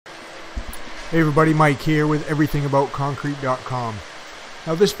Hey everybody, Mike here with everythingaboutconcrete.com.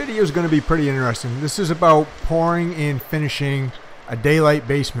 Now this video is going to be pretty interesting. This is about pouring and finishing a daylight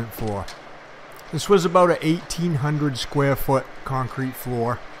basement floor. This was about a 1,800 square foot concrete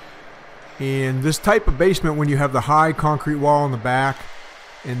floor. And this type of basement, when you have the high concrete wall in the back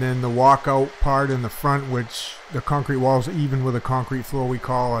and then the walkout part in the front, which the concrete wall is even with a concrete floor, we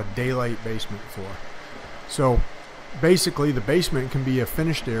call a daylight basement floor. So basically the basement can be a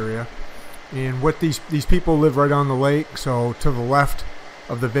finished area. And what these people live right on the lake, so to the left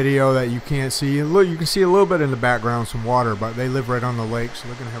of the video that you can't see, you can see a little bit in the background some water, but they live right on the lake, so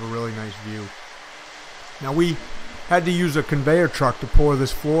they're going to have a really nice view. Now we had to use a conveyor truck to pour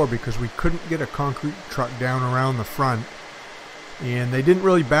this floor because we couldn't get a concrete truck down around the front, and they didn't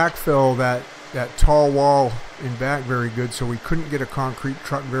really backfill that tall wall in back very good, so we couldn't get a concrete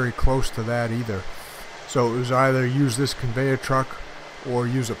truck very close to that either. So it was either use this conveyor truck or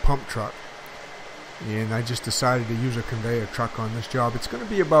use a pump truck. And I just decided to use a conveyor truck on this job. It's going to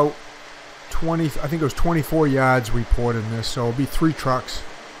be about 20, I think it was 24 yards we poured in this, so it'll be 3 trucks,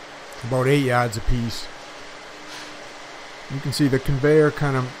 about 8 yards apiece. You can see the conveyor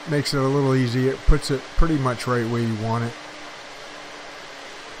kind of makes it a little easy. It puts it pretty much right where you want it.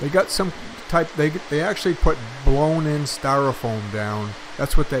 They got some type, they actually put blown in styrofoam down.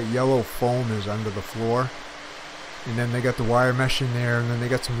 That's what that yellow foam is under the floor. And then they got the wire mesh in there, and then they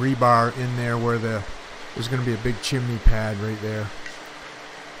got some rebar in there where there's going to be a big chimney pad right there.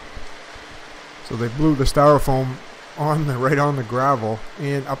 So they blew the styrofoam right on the gravel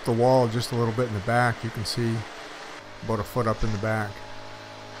and up the wall just a little bit in the back. You can see about a foot up in the back.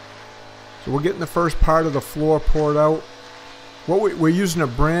 So we're getting the first part of the floor poured out. We're using a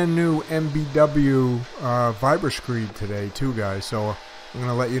brand new MBW Vibra-Screed today too, guys. So I'm going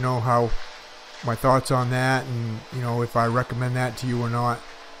to let you know how my thoughts on that, and you know, if I recommend that to you or not.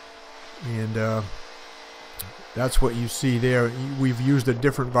 And that's what you see there. We've used a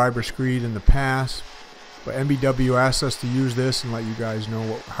different Vibrascreed in the past, but MBW asked us to use this and let you guys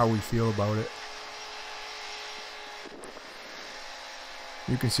know how we feel about it.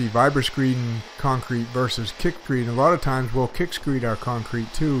 You can see Vibrascreed and concrete versus Kickscreed. A lot of times we'll Kickscreed our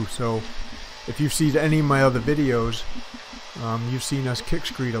concrete too, so if you've seen any of my other videos, you've seen us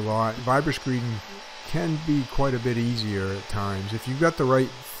Kickscreed a lot. Vibrascreed can be quite a bit easier at times if you've got the right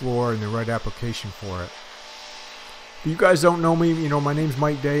floor and the right application for it. If you guys don't know me, you know, my name's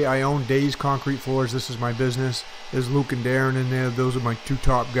Mike Day. I own Day's Concrete Floors. This is my business. There's Luke and Darren in there. Those are my 2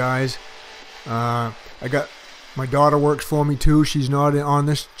 top guys. I got my daughter works for me too. She's not on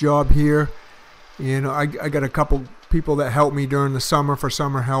this job here. You know, I got a couple people that help me during the summer for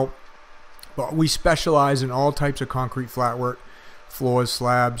summer help. But we specialize in all types of concrete flatwork, floors,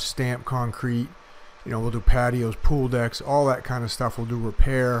 slabs, stamped concrete. You know, we'll do patios, pool decks, all that kind of stuff. We'll do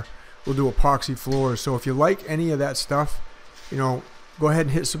repair. We'll do epoxy floors. So if you like any of that stuff, you know, go ahead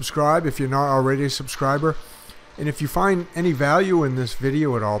and hit subscribe if you're not already a subscriber. And if you find any value in this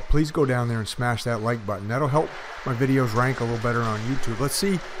video at all, please go down there and smash that like button. That'll help my videos rank a little better on YouTube. Let's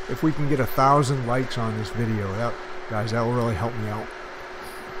see if we can get 1,000 likes on this video. Guys, that will really help me out.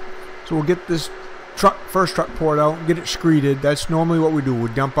 So we'll get this first truck poured out and get it screeded. That's normally what we do. We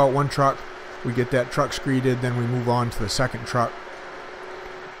dump out one truck, we get that truck screeded, then we move on to the second truck.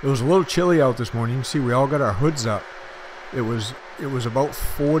 It was a little chilly out this morning. You can see we all got our hoods up. It was about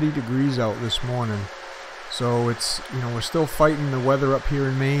 40 degrees out this morning. So it's, you know, we're still fighting the weather up here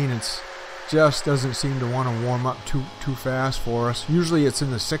in Maine. It's just doesn't seem to want to warm up too fast for us. Usually it's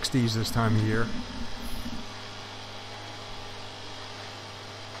in the 60s this time of year.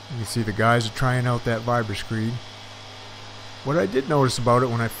 You can see the guys are trying out that Vibrascreed. What I did notice about it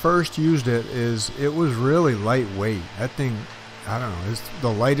when I first used it is it was really lightweight. That thing, I don't know, it's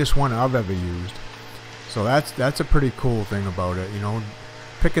the lightest one I've ever used. So that's a pretty cool thing about it. You know,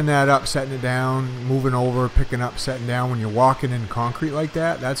 picking that up, setting it down, moving over, picking up, setting down. When you're walking in concrete like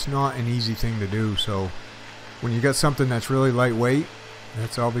that, that's not an easy thing to do. So when you got something that's really lightweight,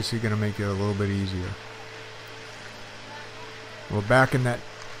 that's obviously going to make it a little bit easier. We're back in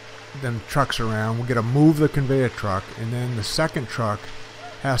them trucks around. We're gonna move the conveyor truck, and then the second truck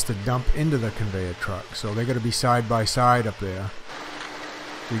has to dump into the conveyor truck, so they got to be side by side up there.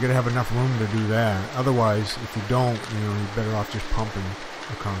 So you got to have enough room to do that. Otherwise, if you don't, you know, you're better off just pumping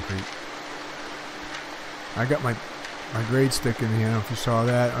the concrete. I got my grade stick in here. If you saw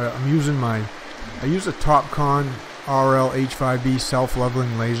that, I use a Topcon RL H5B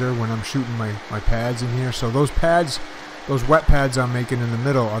self-leveling laser when I'm shooting my pads in here. So those pads, those wet pads I'm making in the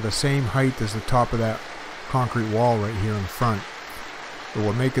middle are the same height as the top of that concrete wall right here in front. So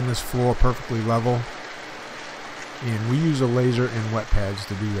we're making this floor perfectly level. And we use a laser and wet pads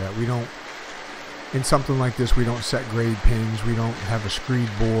to do that. We don't in something like this, we don't set grade pins, we don't have a screed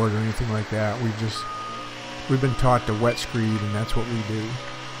board or anything like that. We've been taught to wet screed, and that's what we do.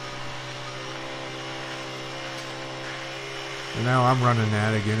 And now I'm running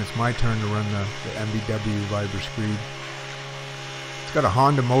that again. It's my turn to run the MBW Vibrascreed. It's got a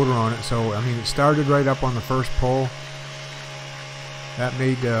Honda motor on it, so I mean, it started right up on the first pull.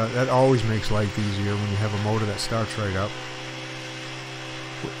 That always makes life easier when you have a motor that starts right up.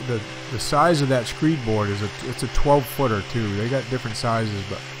 The size of that screed board is it's a 12-footer too. They got different sizes,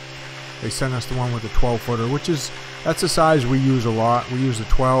 but they sent us the one with the 12-footer, that's the size we use a lot. We use a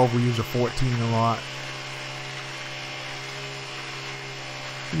 12, we use a 14 a lot.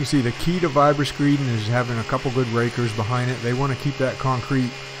 You can see the key to Vibrascreeding is having a couple good rakers behind it. They want to keep that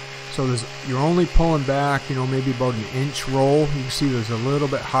concrete, so you're only pulling back, you know, maybe about an inch roll. You can see there's a little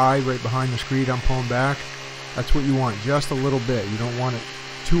bit high right behind the screed. I'm pulling back. That's what you want, just a little bit. You don't want it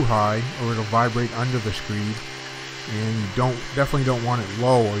too high, or it'll vibrate under the screed, and you definitely don't want it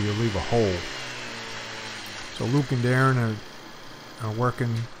low, or you'll leave a hole. So Luke and Darren are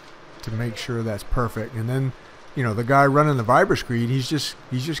working to make sure that's perfect, and then, you know, the guy running the Vibrascreed, he's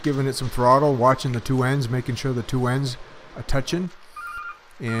just giving it some throttle, watching the two ends, making sure the two ends are touching,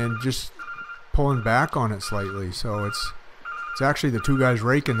 and just pulling back on it slightly. So it's actually the two guys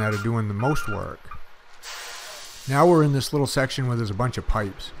raking that are doing the most work. Now we're in this little section where there's a bunch of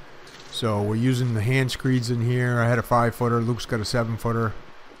pipes. So we're using the hand screeds in here. I had a 5-footer, Luke's got a 7-footer,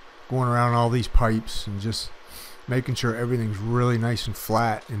 going around all these pipes and just making sure everything's really nice and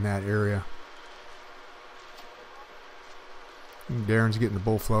flat in that area. And Darren's getting the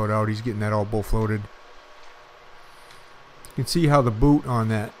bull float out. He's getting that all bull floated. You can see how the boot on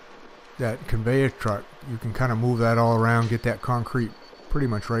that conveyor truck, you can kind of move that all around, get that concrete pretty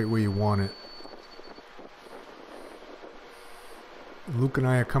much right where you want it. Luke and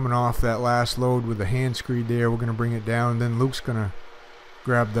I are coming off that last load with the hand screed there. We're going to bring it down, then Luke's going to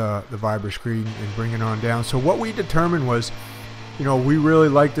grab the Vibrascreed and bring it on down. So what we determined was, you know, we really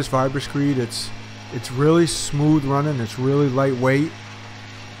like this Vibrascreed. It's really smooth running. It's really lightweight.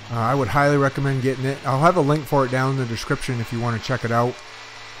 I would highly recommend getting it. I'll have a link for it down in the description if you want to check it out.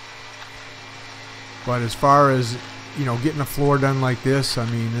 But as far as, you know, getting a floor done like this, I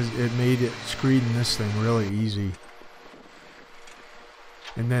mean, it made it screeding this thing really easy.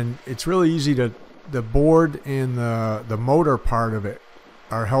 And then it's really easy to, the board and the motor part of it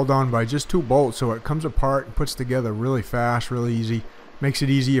are held on by just 2 bolts, so it comes apart and puts together really fast, really easy. Makes it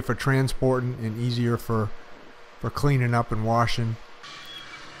easier for transporting and easier for cleaning up and washing.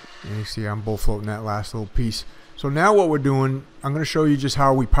 And you see I'm bull floating that last little piece. So now what we're doing, I'm going to show you just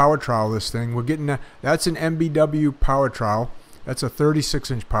how we power trowel this thing. We're getting that's an MBW power trowel. That's a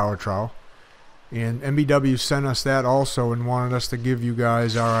 36-inch power trowel. And MBW sent us that also and wanted us to give you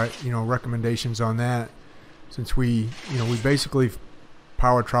guys our, you know, recommendations on that, since we basically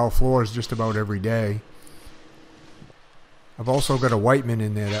power trowel floors just about every day. I've also got a Whiteman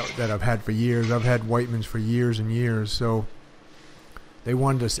in there that I've had for years. I've had Whitemans for years and years. So they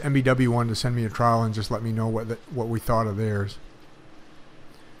wanted us, MBW wanted to send me a trowel and just let me know what we thought of theirs.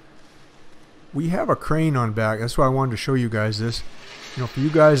 We have a crane on back. That's why I wanted to show you guys this. You know, for you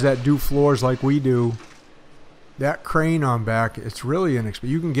guys that do floors like we do, that crane on back, it's really inexpensive.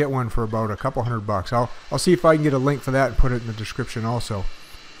 You can get one for about a couple $100. I'll see if I can get a link for that and put it in the description also.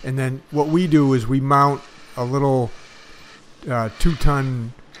 And then what we do is we mount a little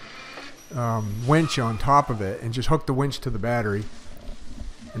 2-ton winch on top of it and just hook the winch to the battery.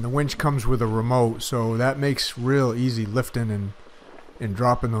 And the winch comes with a remote, so that makes real easy lifting and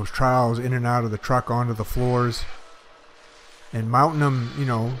dropping those trowels in and out of the truck onto the floors. And mounting them, you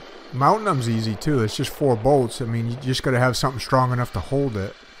know, mounting them's easy too. It's just 4 bolts. I mean, you just got to have something strong enough to hold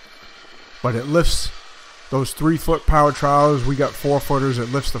it. But it lifts those 3-foot power trowels. We got 4-footers.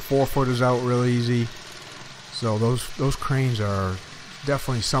 It lifts the 4-footers out real easy. So those cranes are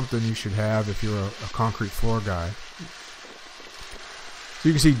definitely something you should have if you're a concrete floor guy. So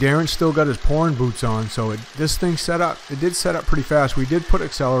you can see Darren's still got his pouring boots on. So this thing did set up pretty fast. We did put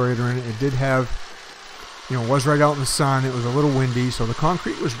accelerator in it. It did have, you know, it was right out in the sun. It was a little windy, so the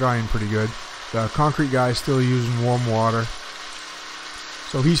concrete was drying pretty good. The concrete guy is still using warm water.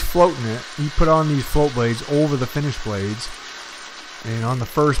 So he's floating it. He put on these float blades over the finished blades. And on the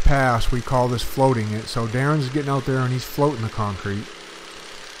first pass, we call this floating it. So Darren's getting out there and he's floating the concrete.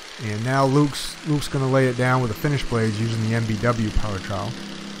 And now Luke's going to lay it down with the finished blades using the MBW power trowel.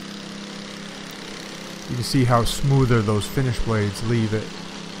 You can see how smoother those finished blades leave it.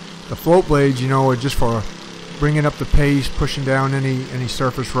 The float blades, you know, are just for bringing up the pace, pushing down any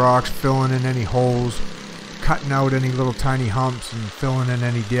surface rocks, filling in any holes, cutting out any little tiny humps and filling in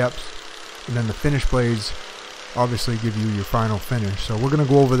any dips. and then the finish blades obviously give you your final finish. So we're going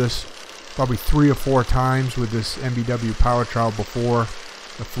to go over this probably 3 or 4 times with this MBW power trowel before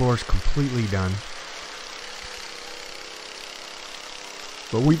the floor is completely done.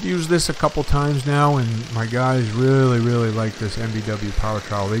 But we've used this a couple times now, and my guys really like this MBW power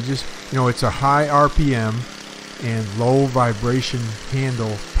trowel. They just, you know, it's a high RPM and low vibration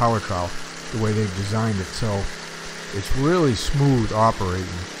handle power trowel, the way they've designed it. So it's really smooth operating.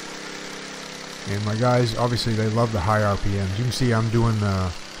 And my guys, obviously they love the high RPMs. You can see I'm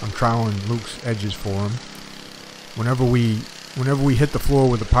troweling Luke's edges for him. Whenever we hit the floor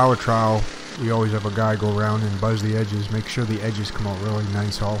with the power trowel, we always have a guy go around and buzz the edges, make sure the edges come out really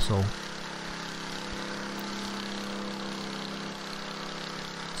nice also.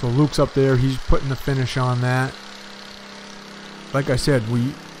 So Luke's up there, he's putting the finish on that. Like I said,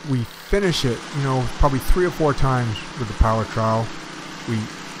 we finish it, you know, probably 3 or 4 times with the power trowel. We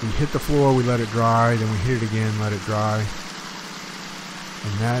hit the floor, we let it dry, then we hit it again, let it dry.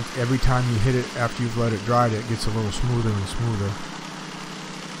 And that, every time you hit it after you've let it dry, it gets a little smoother and smoother.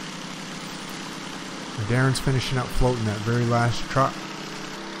 And Darren's finishing up floating that very last truck.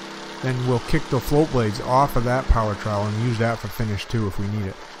 Then we'll kick the float blades off of that power trowel and use that for finish too if we need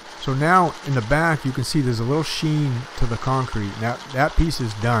it. So now in the back you can see there's a little sheen to the concrete. That piece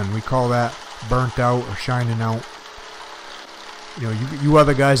is done. We call that burnt out or shining out. You know, you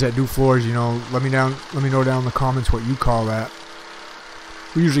other guys that do floors, you know, let me know down in the comments what you call that.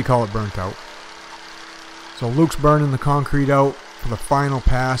 We usually call it burnt out. So Luke's burning the concrete out for the final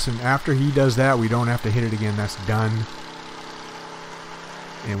pass, and after he does that, we don't have to hit it again. That's done.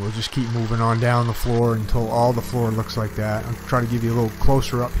 And we'll just keep moving on down the floor until all the floor looks like that. I'll try to give you a little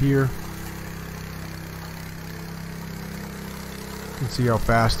closer up here. You can see how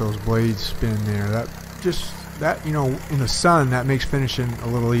fast those blades spin there. That, you know, in the sun, that makes finishing a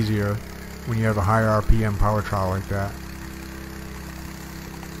little easier when you have a high RPM power trowel like that.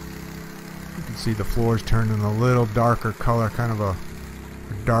 You can see the floor's turning a little darker color, kind of a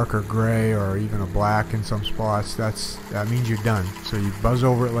darker gray or even a black in some spots. That means you're done. So you buzz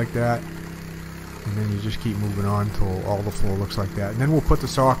over it like that, and then you just keep moving on until all the floor looks like that. And then we'll put the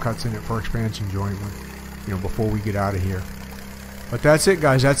saw cuts in it for expansion joint, you know, before we get out of here. But that's it,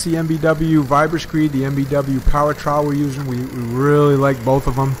 guys. That's the MBW Vibrascreed, the MBW power trowel we're using. We really like both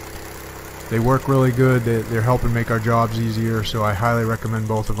of them. They work really good. They're helping make our jobs easier, so I highly recommend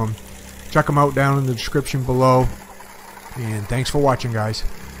both of them. Check them out down in the description below. And thanks for watching, guys.